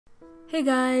Hey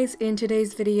guys, in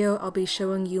today's video I'll be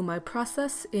showing you my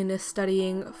process in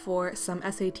studying for some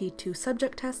SAT 2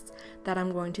 subject tests that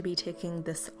I'm going to be taking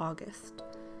this August.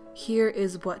 Here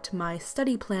is what my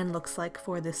study plan looks like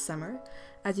for this summer.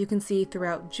 As you can see,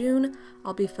 throughout June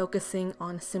I'll be focusing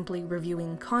on simply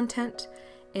reviewing content,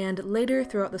 and later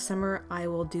throughout the summer I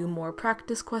will do more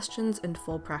practice questions and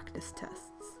full practice tests.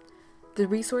 The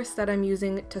resource that I'm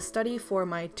using to study for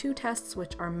my two tests,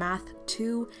 which are Math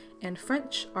 2 and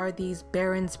French, are these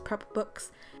Barron's prep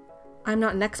books. I'm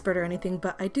not an expert or anything,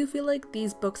 but I do feel like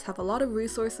these books have a lot of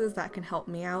resources that can help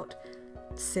me out,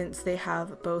 since they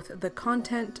have both the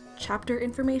content chapter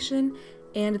information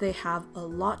and they have a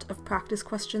lot of practice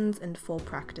questions and full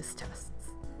practice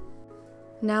tests.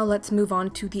 Now let's move on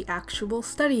to the actual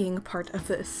studying part of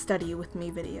the Study With Me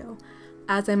video.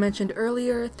 As I mentioned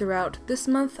earlier, throughout this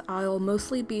month, I'll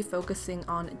mostly be focusing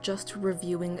on just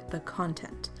reviewing the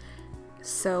content.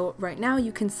 So right now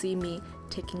you can see me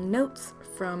taking notes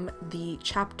from the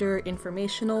chapter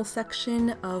informational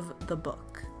section of the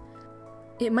book.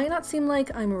 It might not seem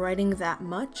like I'm writing that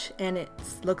much, and it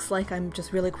looks like I'm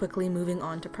just really quickly moving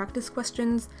on to practice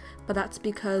questions, but that's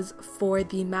because for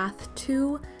the Math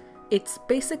 2, it's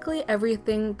basically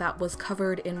everything that was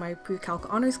covered in my pre-calc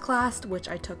honors class, which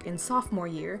I took in sophomore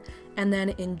year, and then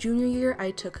in junior year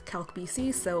I took Calc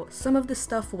BC, so some of the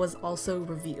stuff was also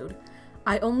reviewed.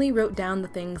 I only wrote down the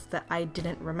things that I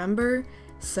didn't remember,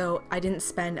 so I didn't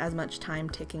spend as much time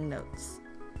taking notes.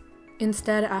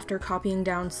 Instead, after copying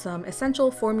down some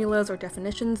essential formulas or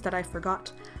definitions that I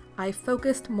forgot, I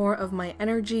focused more of my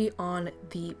energy on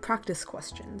the practice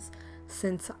questions,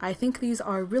 since I think these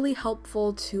are really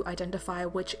helpful to identify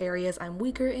which areas I'm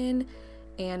weaker in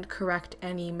and correct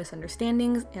any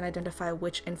misunderstandings and identify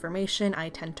which information I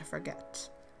tend to forget.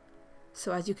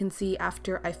 So as you can see,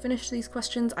 after I finished these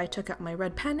questions, I took out my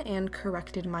red pen and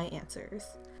corrected my answers.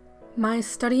 My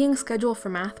studying schedule for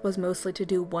math was mostly to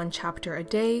do one chapter a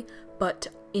day, but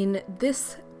in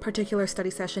this particular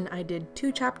study session I did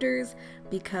 2 chapters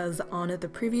because on the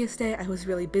previous day I was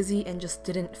really busy and just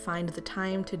didn't find the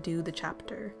time to do the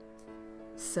chapter.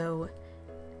 So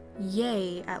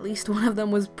yay, at least one of them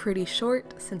was pretty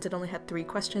short since it only had 3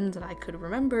 questions and I could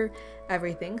remember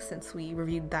everything since we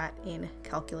reviewed that in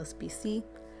Calculus BC.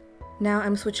 Now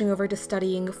I'm switching over to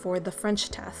studying for the French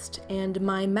test, and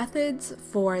my methods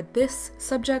for this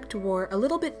subject were a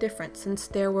little bit different since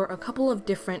there were a couple of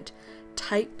different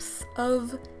types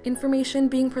of information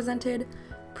being presented.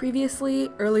 Previously,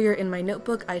 earlier in my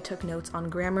notebook, I took notes on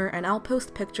grammar, and I'll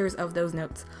post pictures of those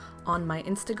notes on my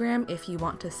Instagram if you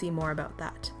want to see more about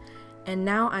that. And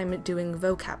now I'm doing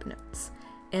vocab notes,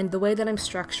 and the way that I'm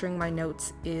structuring my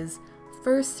notes is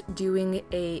first doing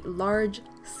a large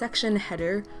section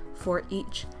header for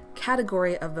each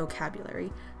category of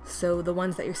vocabulary. So the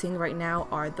ones that you're seeing right now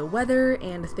are the weather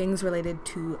and things related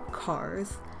to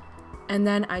cars. And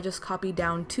then I just copy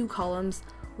down 2 columns.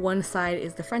 One side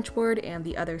is the French word and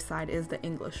the other side is the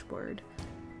English word.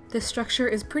 This structure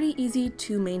is pretty easy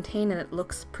to maintain and it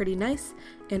looks pretty nice,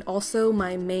 and also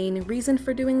my main reason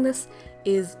for doing this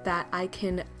is that I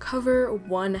can cover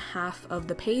 1/2 of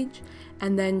the page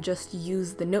and then just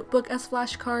use the notebook as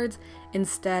flashcards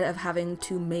instead of having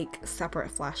to make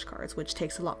separate flashcards, which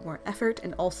takes a lot more effort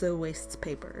and also wastes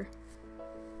paper.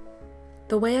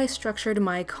 The way I structured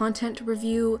my content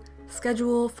review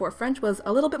schedule for French was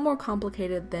a little bit more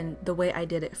complicated than the way I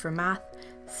did it for math,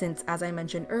 since as I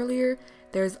mentioned earlier,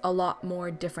 there's a lot more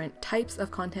different types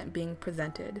of content being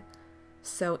presented.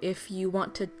 So if you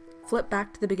want to flip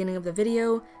back to the beginning of the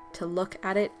video to look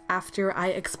at it after I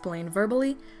explain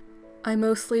verbally, I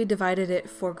mostly divided it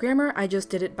for grammar. I just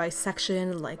did it by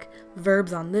section, like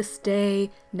verbs on this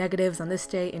day, negatives on this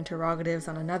day, interrogatives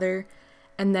on another.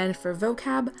 And then for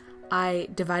vocab, I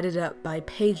divided it up by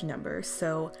page number.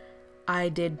 So I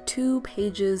did 2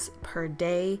 pages per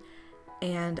day,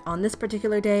 and on this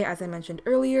particular day, as I mentioned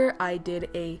earlier, I did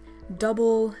a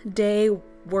double day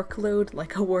workload,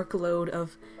 like a workload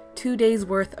of 2 days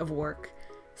worth of work.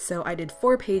 So I did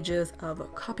 4 pages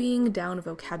of copying down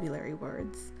vocabulary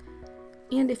words.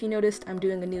 And if you noticed, I'm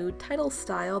doing a new title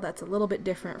style that's a little bit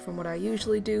different from what I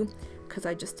usually do, because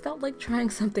I just felt like trying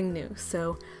something new.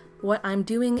 So what I'm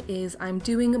doing is I'm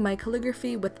doing my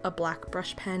calligraphy with a black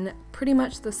brush pen, pretty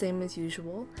much the same as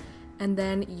usual, and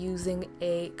then using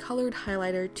a colored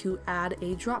highlighter to add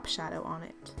a drop shadow on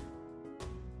it.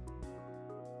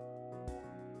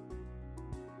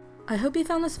 I hope you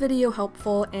found this video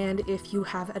helpful, and if you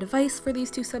have advice for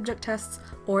these 2 subject tests,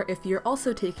 or if you're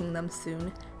also taking them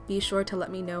soon, be sure to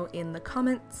let me know in the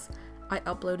comments. I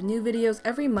upload new videos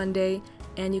every Monday,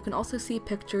 and you can also see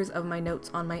pictures of my notes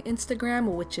on my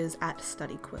Instagram, which is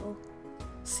 @studyquill.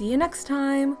 See you next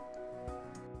time!